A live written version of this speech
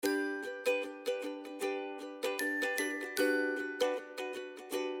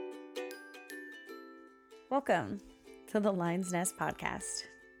Welcome to the Lion's Nest podcast.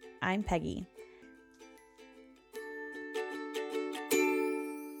 I'm Peggy.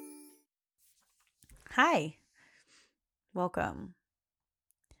 Hi. Welcome.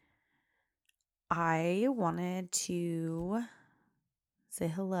 I wanted to say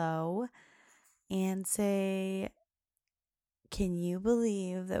hello and say, can you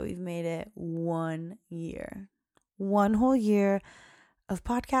believe that we've made it 1 year? 1 whole year of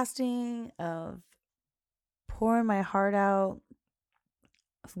podcasting, of pouring my heart out,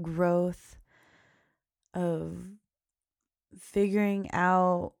 of growth, of figuring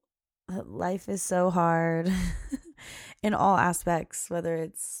out that life is so hard in all aspects, whether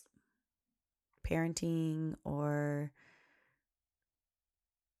it's parenting or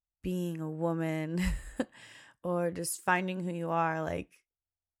being a woman or just finding who you are. Like,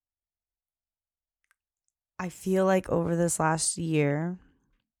 I feel like over this last year,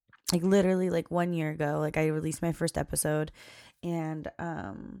 like literally like 1 year ago, like I released my first episode and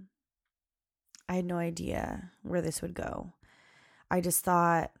I had no idea where this would go. I just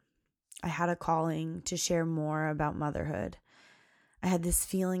thought I had a calling to share more about motherhood. I had this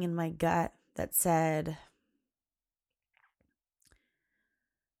feeling in my gut that said,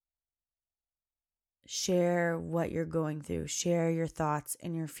 share what you're going through, share your thoughts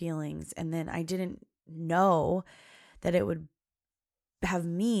and your feelings. And then I didn't know that it would have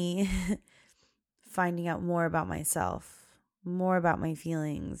me finding out more about myself, more about my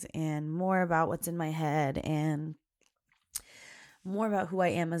feelings, and more about what's in my head, and more about who I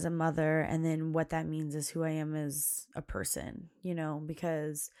am as a mother, and then what that means is who I am as a person,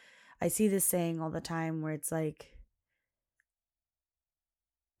 because I see this saying all the time where it's like,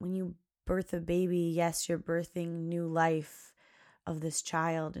 when you birth a baby, yes, you're birthing new life of this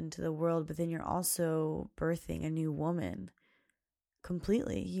child into the world, but then you're also birthing a new woman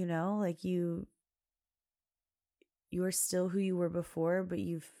completely, like you are still who you were before, but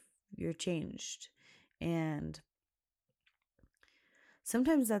you're changed. And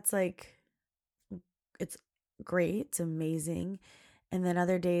sometimes that's like, it's great, it's amazing. And then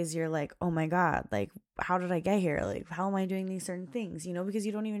other days you're like, oh my God, like, how did I get here? Like, how am I doing these certain things? Because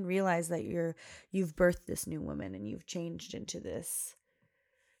you don't even realize that you've birthed this new woman and you've changed into this.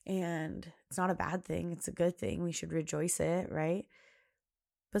 And it's not a bad thing. It's a good thing. We should rejoice it, right?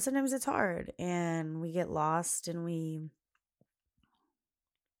 But sometimes it's hard and we get lost and we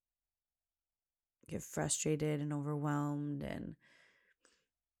get frustrated and overwhelmed and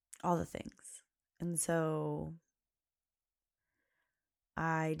all the things. And so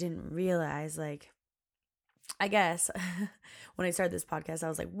I didn't realize, like, I guess when I started this podcast, I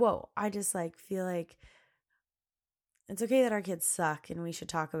was like, whoa, I just like feel like it's okay that our kids suck and we should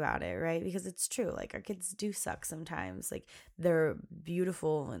talk about it, right? Because it's true. Like, our kids do suck sometimes. Like, they're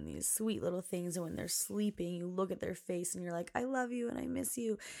beautiful and these sweet little things. And when they're sleeping, you look at their face and you're like, I love you and I miss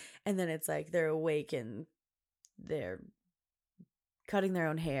you. And then it's like they're awake and they're cutting their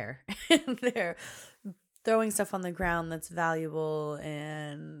own hair and they're throwing stuff on the ground that's valuable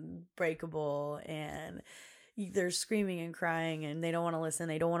and breakable, and they're screaming and crying and they don't want to listen.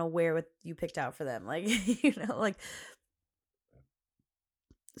 They don't want to wear what you picked out for them. Like, like,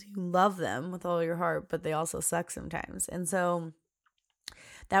 you love them with all your heart, but they also suck sometimes. And so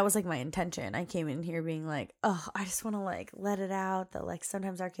that was like my intention. I came in here being like, oh, I just want to like let it out that like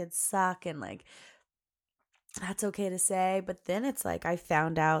sometimes our kids suck and like that's okay to say. But then it's like I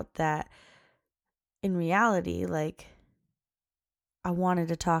found out that in reality, like, I wanted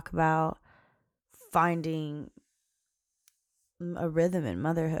to talk about finding a rhythm in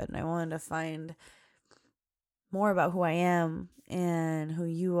motherhood, and I wanted to find more about who I am and who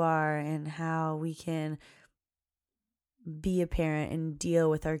you are and how we can be a parent and deal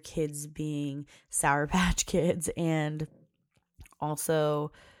with our kids being Sour Patch Kids and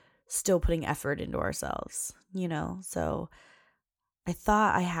also still putting effort into ourselves, So I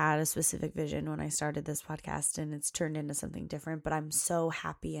thought I had a specific vision when I started this podcast and it's turned into something different, but I'm so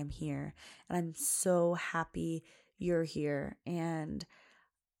happy I'm here and I'm so happy you're here, and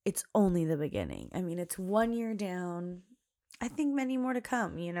it's only the beginning. I mean, it's 1 year down. I think many more to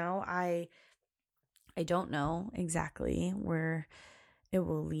come, I don't know exactly where it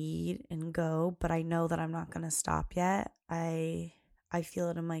will lead and go, but I know that I'm not going to stop yet. I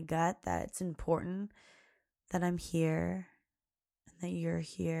feel it in my gut that it's important that I'm here and that you're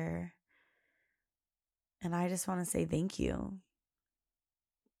here. And I just want to say thank you.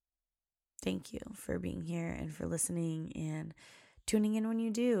 Thank you for being here and for listening and tuning in when you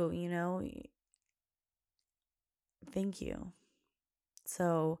do, Thank you.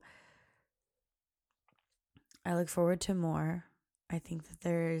 So I look forward to more. I think that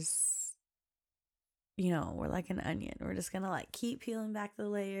we're like an onion. We're just going to like keep peeling back the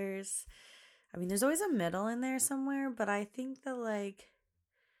layers. I mean, there's always a middle in there somewhere, but I think that like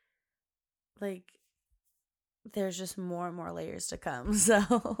there's just more and more layers to come.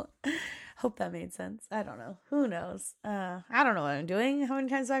 So hope that made sense. I don't know. Who knows? I don't know what I'm doing. How many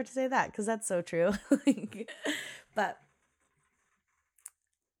times do I have to say that? Because that's so true. But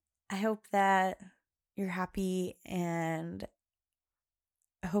I hope that you're happy, and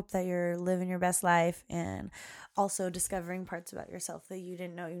I hope that you're living your best life and also discovering parts about yourself that you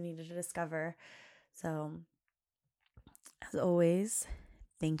didn't know you needed to discover. So, as always,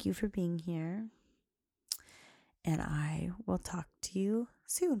 thank you for being here. And I will talk to you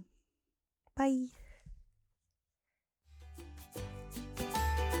soon. Bye.